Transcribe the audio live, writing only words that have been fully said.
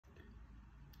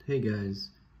Hey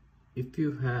guys, if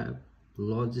you have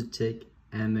Logitech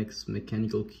MX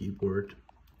Mechanical keyboard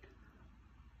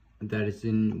that is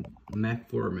in Mac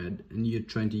format and you're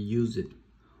trying to use it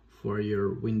for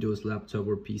your Windows laptop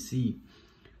or PC,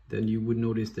 then you would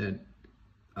notice that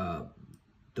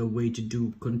the way to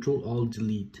do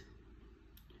Control-Alt-Delete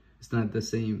is not the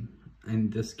same in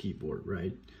this keyboard,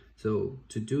 right? So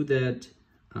to do that,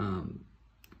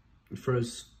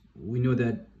 first we know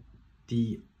that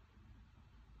the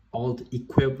Alt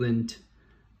equivalent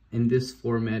in this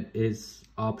format is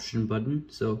Option button,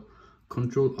 so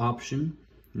Control Option.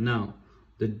 Now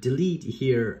the delete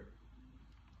here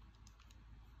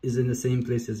is in the same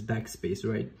place as backspace,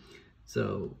 right?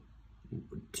 So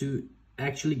to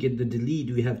actually get the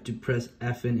delete, we have to press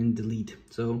FN and delete.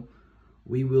 So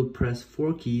we will press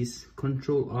 4 keys,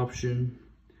 Control Option,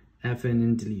 FN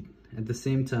and delete at the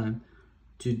same time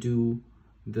to do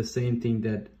the same thing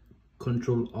that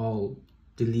Control Alt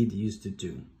Delete used to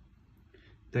do.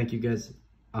 Thank you guys.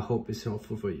 I hope it's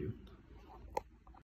helpful for you.